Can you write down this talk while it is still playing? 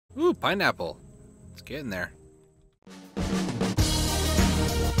Ooh, pineapple. Let's get in there.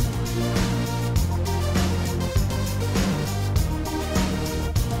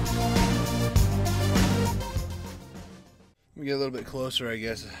 We get a little bit closer, I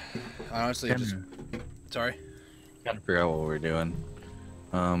guess. Honestly, just sorry. Gotta figure out what we're doing.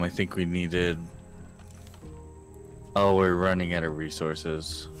 I think we needed. Oh, we're running out of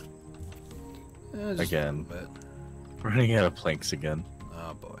resources again. Running out of planks again.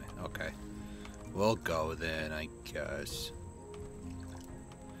 Oh boy. Okay. We'll go then, I guess.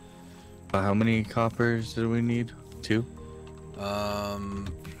 How many coppers do we need? 2? Let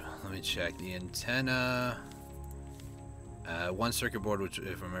me check the antenna. 1 circuit board, which,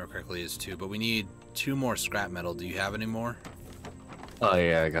 if I remember correctly, is 2. But we need 2 more scrap metal. Do you have any more? Oh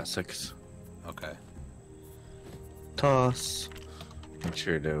yeah, I got 6. Okay. Toss. Make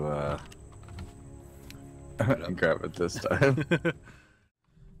sure to grab it this time.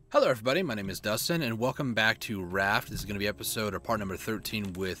 Hello everybody, my name is Dustin, and welcome back to Raft. This is going to be episode or part number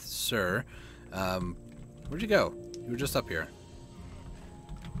 13 with Sir. Where'd you go? You were just up here.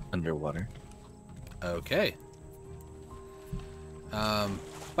 Underwater. Okay.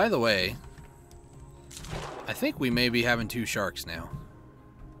 By the way, I think we may be having 2 sharks now.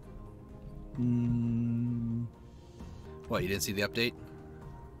 What, you didn't see the update?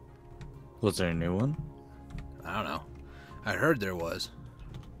 Was there a new one? I don't know. I heard there was.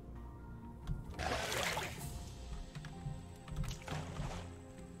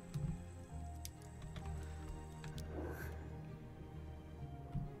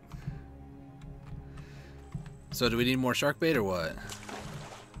 So do we need more shark bait or what?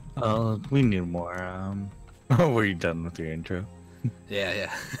 We need more. Were you done with your intro?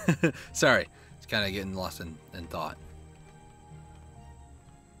 Yeah. Sorry. It's kind of getting lost in thought.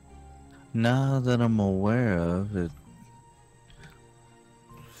 Now that I'm aware of it.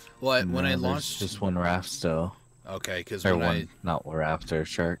 Well, when I there's launched... just one raft still. Okay, because Or when one, not raft, or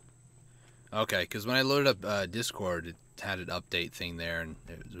shark. Okay, because when I loaded up Discord, it had an update thing there, and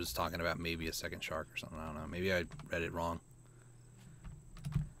it was talking about maybe a second shark or something. I don't know. Maybe I read it wrong.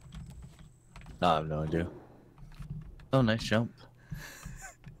 No, I have no idea. Oh, nice jump.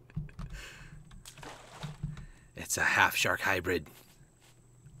 It's a half shark hybrid.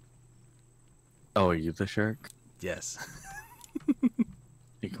 Oh, are you the shark? Yes.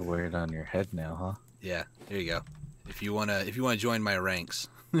 You can wear it on your head now, huh? Yeah, there you go. If you wanna join my ranks.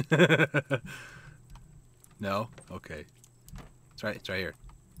 No? Okay. It's right here.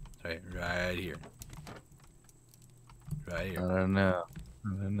 It's right here. Right here. I don't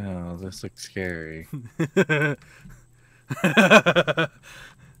know. This looks scary. What are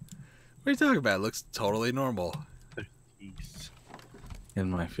you talking about? It looks totally normal. In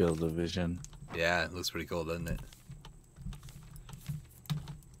my field of vision. Yeah, it looks pretty cool, doesn't it?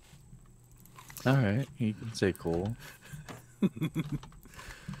 Alright, you can say cool.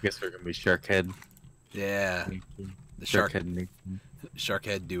 Guess we're gonna be shark head. Yeah. The shark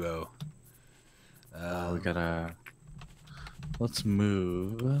head duo. We gotta... Let's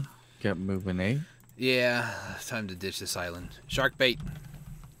move. Get moving, eh? Yeah, time to ditch this island. Shark bait.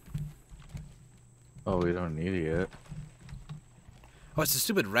 Oh, we don't need it yet. Oh, it's the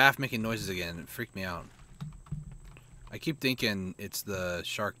stupid raft making noises again. It freaked me out. I keep thinking it's the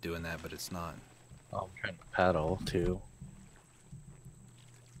shark doing that, but it's not. Oh, I'm trying to paddle, too.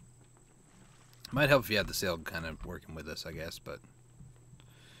 Might help if you had the sail kind of working with us, I guess, but...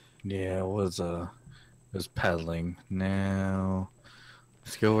 Yeah, it was paddling. Now,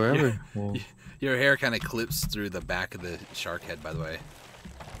 let's go wherever. Your hair kind of clips through the back of the shark head, by the way.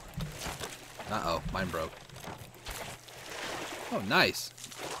 Uh-oh, mine broke. Oh, nice.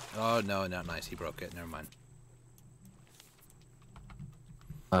 Oh, no, not nice. He broke it. Never mind.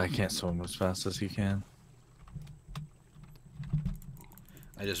 I can't swim as fast as he can.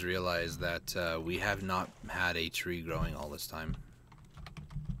 I just realized that we have not had a tree growing all this time.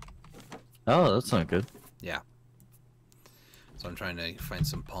 Oh, that's not good. Yeah. So I'm trying to find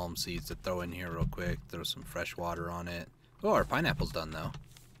some palm seeds to throw in here real quick. Throw some fresh water on it. Oh, our pineapple's done, though.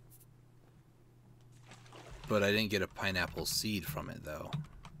 But I didn't get a pineapple seed from it, though.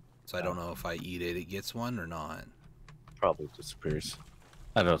 So I don't know if I eat it, it gets one or not. Probably disappears.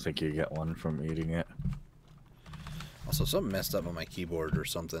 I don't think you get one from eating it. Also, something messed up on my keyboard or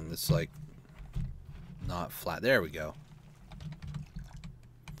something. It's like not flat. There we go.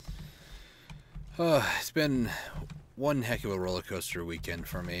 It's been one heck of a roller coaster weekend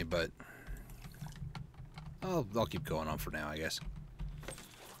for me, but I'll keep going on for now, I guess.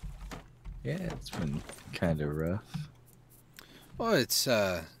 Yeah, it's been kind of rough. Well, it's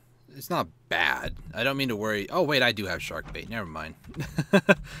not bad. I don't mean to worry. Oh, wait, I do have shark bait. Never mind.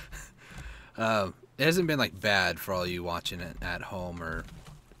 It hasn't been like bad for all you watching it at home or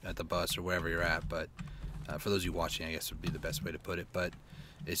at the bus or wherever you're at, but for those of you watching, I guess would be the best way to put it. But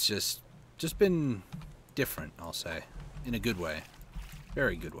it's just been different, I'll say, in a good way,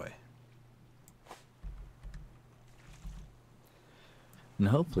 very good way. And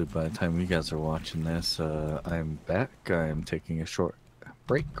hopefully by the time you guys are watching this, I'm back. I'm taking a short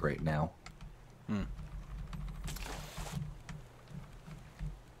break right now.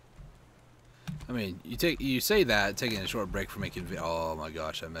 I mean, you say that taking a short break for making oh my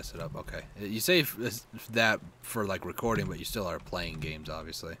gosh, I messed it up. Okay, you say that for like recording, but you still are playing games,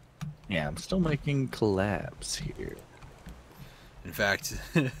 obviously. Yeah, I'm still making collabs here. In fact,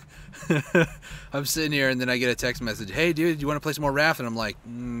 I'm sitting here and then I get a text message, "Hey dude, you want to play some more Raft?" And I'm like,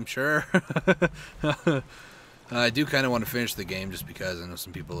 sure. I do kind of want to finish the game just because I know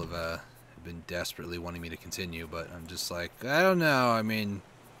some people have been desperately wanting me to continue, but I'm just like, I don't know. I mean,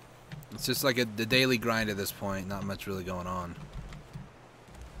 it's just like the daily grind at this point. Not much really going on.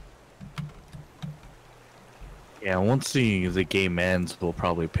 Yeah, once the game ends, we'll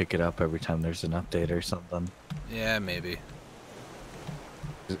probably pick it up every time there's an update or something. Yeah, maybe.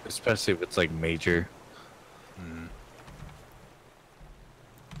 Especially if it's like major.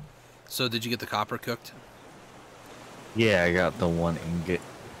 So did you get the copper cooked? Yeah, I got the 1 ingot.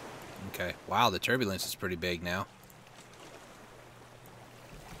 Okay. Wow, the turbulence is pretty big now.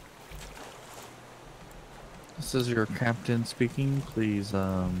 This is your captain speaking. Please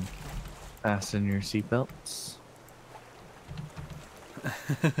fasten your seatbelts.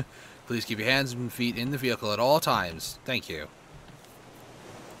 Please keep your hands and feet in the vehicle at all times. Thank you.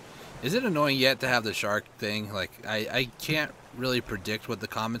 Is it annoying yet to have the shark thing? Like, I can't really predict what the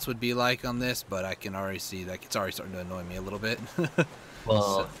comments would be like on this, but I can already see that it's already starting to annoy me a little bit.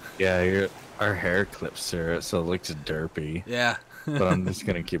 Well, yeah, our hair clips through it, so it looks derpy. Yeah. But I'm just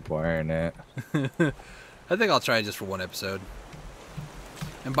going to keep wearing it. I think I'll try it just for one episode.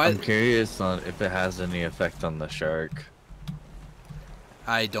 And I'm curious on if it has any effect on the shark.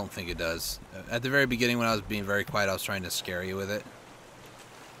 I don't think it does. At the very beginning when I was being very quiet, I was trying to scare you with it.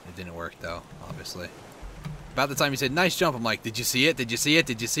 It didn't work though, obviously. About the time you said, nice jump, I'm like, did you see it? Did you see it?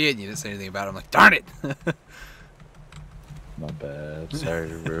 Did you see it? And you didn't say anything about it. I'm like, darn it! My bad. Sorry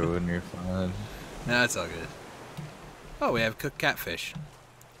to ruin your fun. No, it's all good. Oh, we have cooked catfish.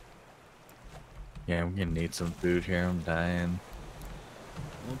 Yeah, I'm gonna need some food here. I'm dying.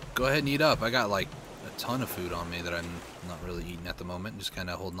 Well, go ahead and eat up. I got like a ton of food on me that I'm not really eating at the moment. Just kind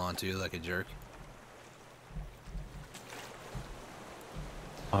of holding on to like a jerk.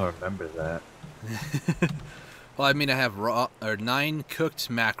 I'll remember that. Well, I mean, I have 9 cooked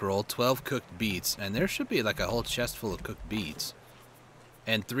mackerel, 12 cooked beets, and there should be like a whole chest full of cooked beets.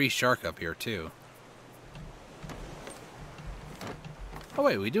 And 3 shark up here, too. Oh,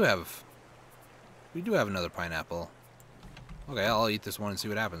 wait, we do have another pineapple. Okay, I'll eat this one and see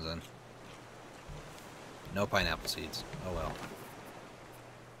what happens then. No pineapple seeds. Oh, well.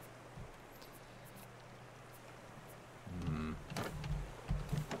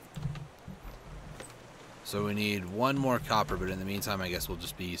 So we need 1 more copper, but in the meantime, I guess we'll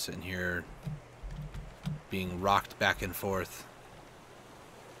just be sitting here being rocked back and forth.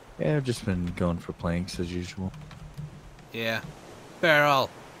 Yeah, I've just been going for planks as usual. Yeah. Barrel.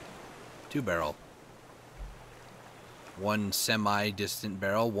 2 barrel. 1 semi-distant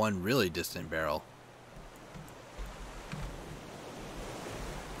barrel, 1 really distant barrel.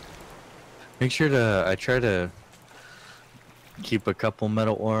 Make sure to, I try to keep a couple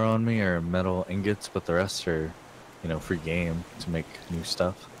metal ore on me or metal ingots, but the rest are, you know, free game to make new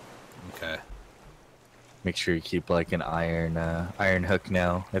stuff. Okay. Make sure you keep like an iron hook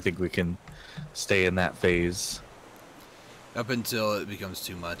now. I think we can stay in that phase. Up until it becomes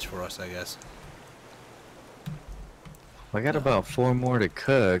too much for us, I guess. I got about 4 more to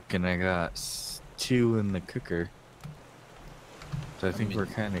cook, and I got 2 in the cooker. So I think we're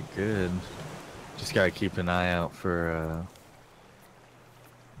kind of good. Just gotta keep an eye out for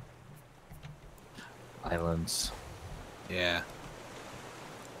islands. Yeah.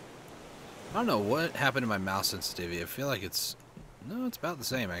 I don't know what happened to my mouse sensitivity. I feel like it's about the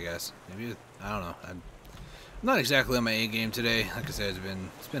same, I guess. Maybe I don't know. I'm not exactly on my A game today. Like I said,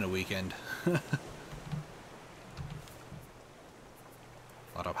 it's been a weekend. A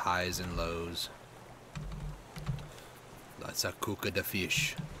lot of highs and lows. Lots of cook the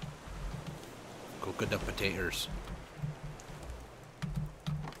fish. Cook the potatoes.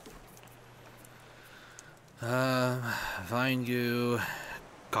 Vine goo,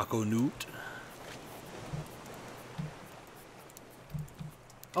 coconut.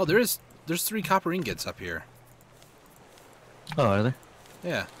 Oh, there's 3 copper ingots up here. Oh, are there?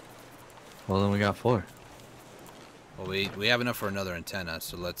 Yeah. Well, then we got 4. Well, we have enough for another antenna,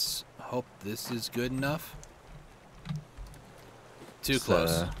 so let's hope this is good enough. Too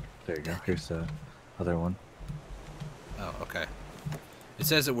close. There you go. Here's the other one. Oh, okay. It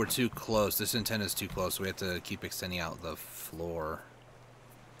says that we're too close. This antenna is too close, so we have to keep extending out the floor.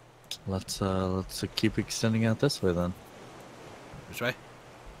 Let's keep extending out this way then. Which way?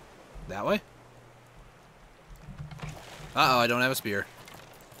 That way? Uh-oh, I don't have a spear.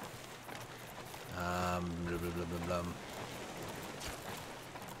 Blah, blah, blah, blah,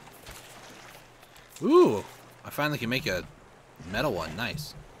 blah. Ooh! I finally can make a metal one.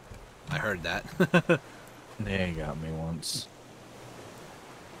 Nice. I heard that. They got me once.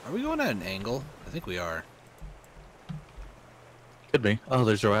 Are we going at an angle? I think we are. Could be. Oh,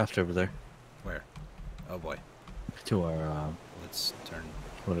 there's a raft over there. Where? Oh boy. To our, Let's turn.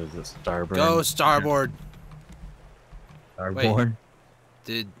 what is this? Starboard? Go starboard! Starboard?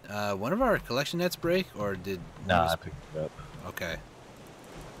 Did one of our collection nets break, or did... Nah, I picked it up. Okay.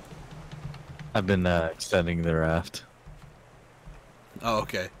 I've been extending the raft. Oh,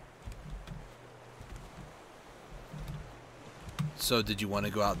 okay. So did you want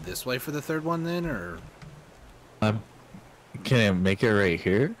to go out this way for the third one then, or? Can I make it right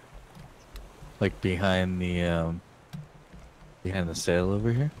here? Like behind the sail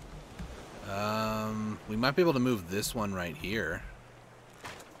over here? We might be able to move this one right here.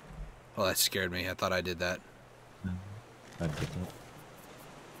 Oh, that scared me. I thought I did that. I did that.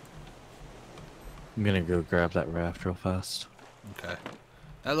 I'm gonna go grab that raft real fast. Okay.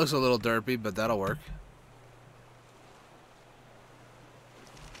 That looks a little derpy, but that'll work.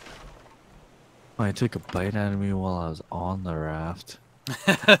 Oh, I took a bite out of me while I was on the raft.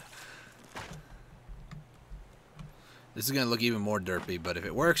 This is gonna look even more derpy, but if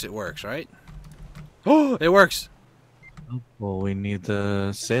it works, right? Oh, it works! Well, we need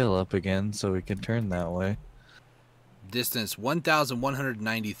the sail up again so we can turn that way. Distance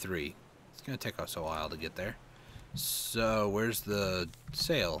 1,193. It's gonna take us a while to get there. So, where's the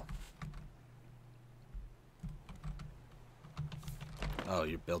sail? Oh,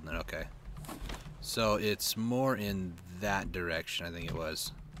 you're building it, okay. So, it's more in that direction, I think it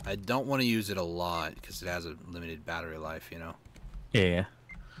was. I don't want to use it a lot, because it has a limited battery life, you know? Yeah.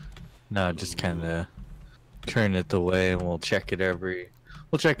 No, just kind of turn it the way, and we'll check it every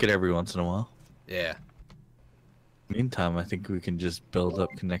once in a while. Yeah. Meantime, I think we can just build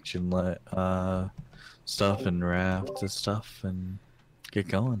up connection stuff and raft and stuff and get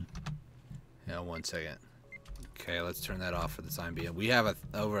going. Yeah, 1 second. Okay, let's turn that off for the time being. We have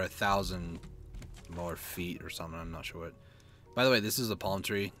over 1,000 more feet or something. I'm not sure what. By the way, this is a palm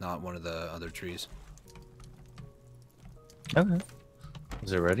tree, not one of the other trees. Okay.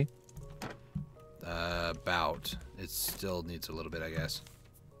 Is it ready? About. It still needs a little bit, I guess.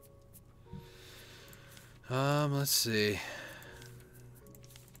 Let's see.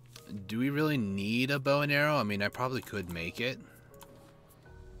 Do we really need a bow and arrow? I mean, I probably could make it.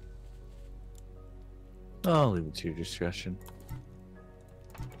 I'll leave it to your discretion.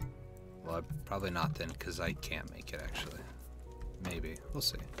 Well, probably not then, because I can't make it, actually. Maybe. We'll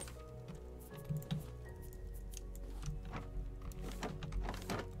see.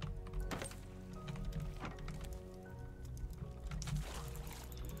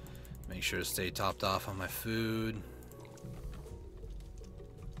 Make sure to stay topped off on my food.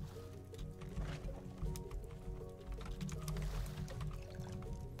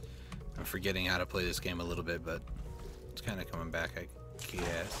 I'm forgetting how to play this game a little bit, but it's kind of coming back, I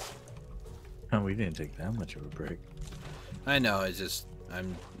guess. Oh, we didn't take that much of a break. I know, it's just,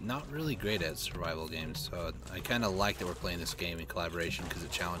 I'm not really great at survival games, so I kind of like that we're playing this game in collaboration because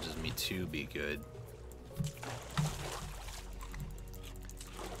it challenges me to be good.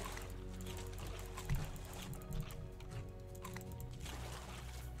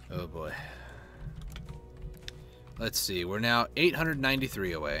 Oh boy. Let's see, we're now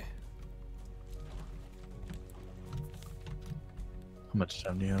 893 away. How much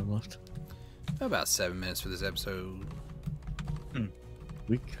time do you have left? About 7 minutes for this episode.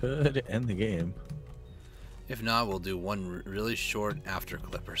 We could end the game. If not, we'll do one really short after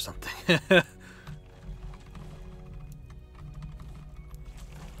clip or something.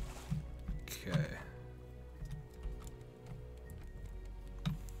 Okay.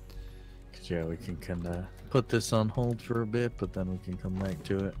 Yeah, we can kind of put this on hold for a bit, but then we can come back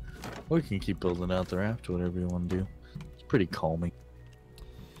to it. Or we can keep building out the raft, whatever you want to do. It's pretty calming.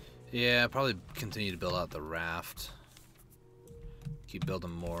 Yeah, probably continue to build out the raft. Keep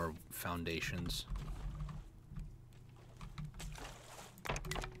building more foundations.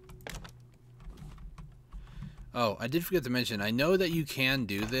 Oh, I did forget to mention, I know that you can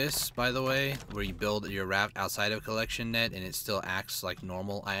do this, by the way, where you build your raft outside of collection net and it still acts like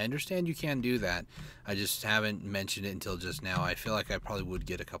normal. I understand you can do that. I just haven't mentioned it until just now. I feel like I probably would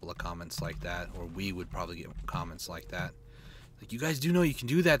get a couple of comments like that, or we would probably get comments like that. Like, you guys do know you can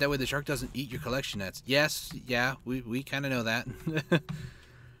do that, that way the shark doesn't eat your collection nets. Yes, yeah, we kind of know that.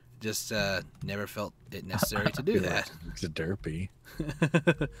 Just never felt it necessary to do that. It's a derpy.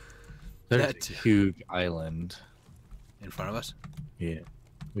 There's a huge island in front of us. Yeah,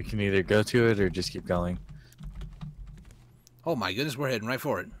 we can either go to it or just keep going. Oh my goodness, we're heading right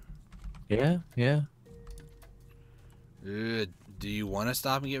for it. Yeah, yeah. Do you want to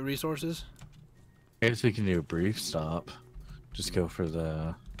stop and get resources? I guess we can do a brief stop. Just go for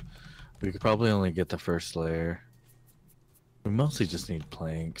the... We could probably only get the first layer. We mostly just need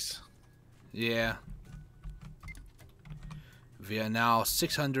planks. Yeah. We are now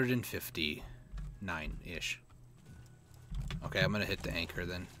 659-ish. Okay, I'm going to hit the anchor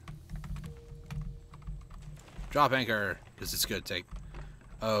then. Drop anchor, because it's going to take...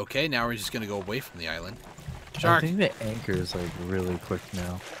 Okay, now we're just going to go away from the island. Shark! I think the anchor is like really quick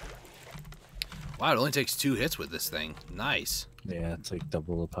now. Wow, it only takes 2 hits with this thing. Nice. Yeah, it's like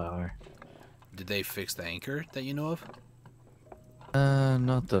double the power. Did they fix the anchor that you know of?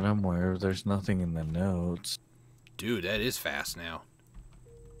 Not that I'm aware of. There's nothing in the notes. Dude, that is fast now.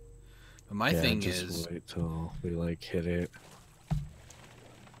 But my thing is... wait till we, like, hit it.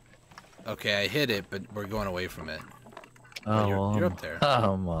 Okay, I hit it, but we're going away from it. Oh, you're up there.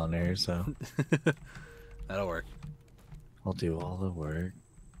 I'm on there, so... That'll work. I'll do all the work.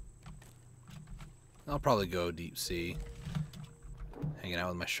 I'll probably go deep sea. Hanging out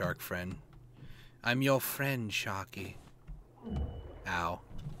with my shark friend. I'm your friend, Sharky. Ow.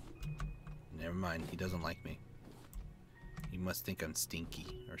 Never mind, he doesn't like me. He must think I'm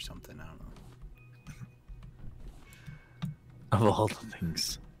stinky or something, I don't know. Of all the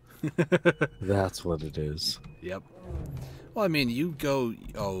things. That's what it is. Yep. Well, I mean, you go...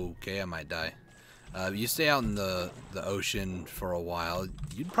 Oh, okay, I might die. You stay out in the ocean for a while,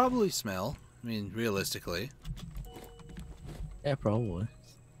 you'd probably smell. I mean, realistically. Yeah, probably.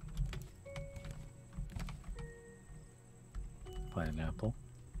 Pineapple.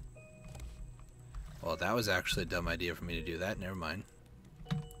 Well, that was actually a dumb idea for me to do that. Never mind.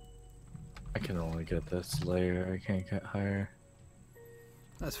 I can only get this layer. I can't get higher.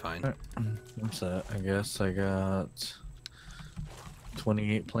 That's fine. Right. What's that? I guess I got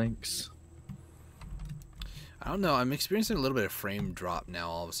 28 planks. I don't know. I'm experiencing a little bit of frame drop now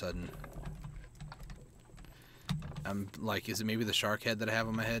all of a sudden. I'm like, is it maybe the shark head that I have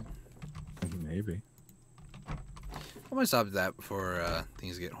on my head? Maybe. I might stop that before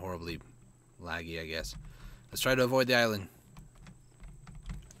things get horribly laggy, I guess. Let's try to avoid the island.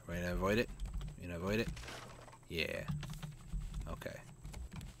 Are we gonna avoid it? You gonna avoid it? Yeah. Okay.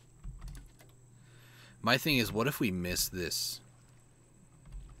 My thing is, what if we miss this?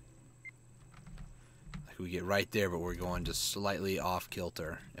 Like, we get right there, but we're going just slightly off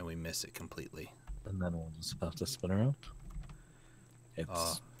kilter, and we miss it completely. And then we'll just have to spin around.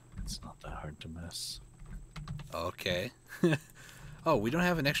 It's not that hard to miss. Okay. Oh, we don't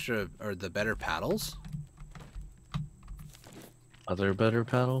have an extra, or the better paddles? Other better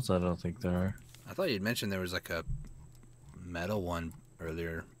paddles? I don't think there are. I thought you'd mentioned there was like a metal one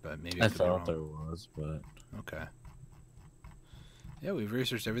earlier, but maybe I thought there was, but... Okay. Yeah, we've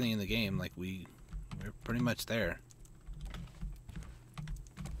researched everything in the game. Like, we're pretty much there.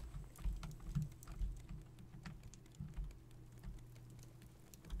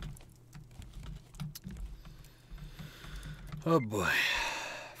 Oh boy.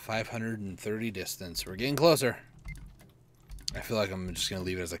 530 distance. We're getting closer. I feel like I'm just going to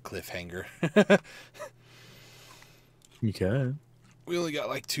leave it as a cliffhanger. You can. We only got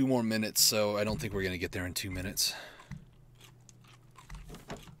like 2 more minutes, so I don't think we're going to get there in 2 minutes.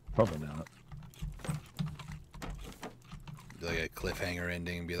 Probably not. Be like a cliffhanger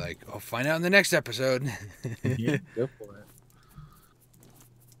ending and be like, oh, find out in the next episode. Yeah, go for it.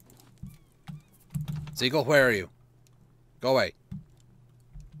 Seagull, where are you? Go away.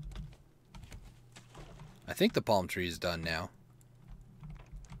 I think the palm tree is done now.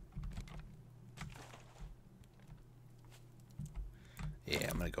 Yeah,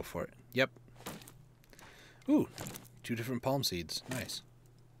 I'm gonna go for it. Yep. Ooh, 2 different palm seeds. Nice.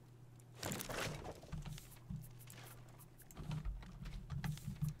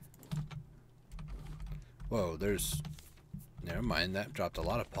 Whoa, there's... Never mind, that dropped a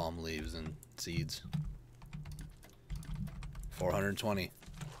lot of palm leaves and seeds. 420.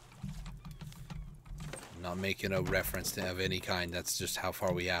 I'm not making a reference to of any kind. That's just how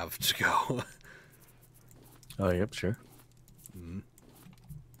far we have to go. Oh, yep, sure. Mm-hmm.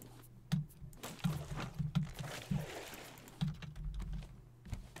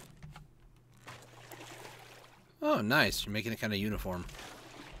 Oh, nice. You're making it kind of uniform.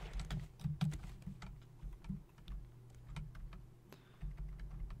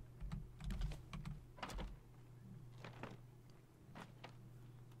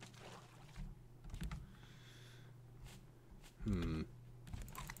 Hmm.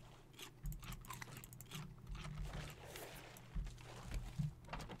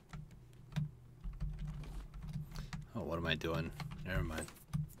 Oh, what am I doing? Never mind.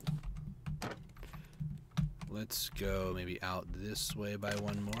 Let's go maybe out this way by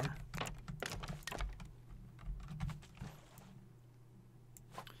one more.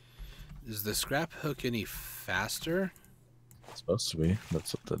 Is the scrap hook any faster? It's supposed to be.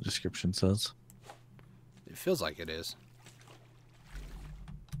 That's what the description says. It feels like it is.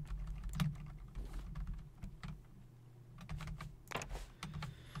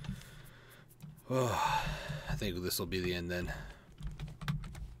 Oh, I think this will be the end then.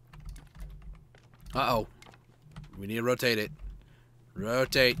 Uh-oh. We need to rotate it.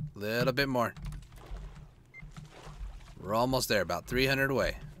 Rotate a little bit more. We're almost there, about 300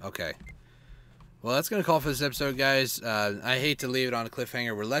 away. Okay. Well, that's going to call for this episode, guys. I hate to leave it on a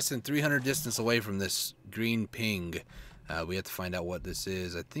cliffhanger. We're less than 300 distance away from this green ping. We have to find out what this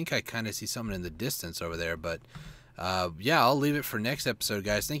is. I think I kind of see something in the distance over there, but yeah, I'll leave it for next episode,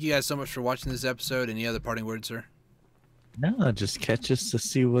 guys. Thank you guys so much for watching this episode. Any other parting words, sir? No, just catch us to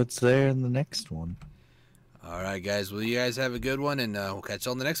see what's there in the next one. All right, guys. Well, you guys have a good one, and we'll catch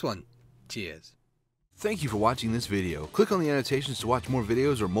you on the next one. Cheers. Thank you for watching this video. Click on the annotations to watch more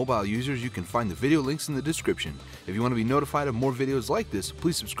videos, or mobile users, you can find the video links in the description. If you want to be notified of more videos like this,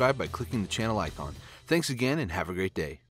 please subscribe by clicking the channel icon. Thanks again, and have a great day.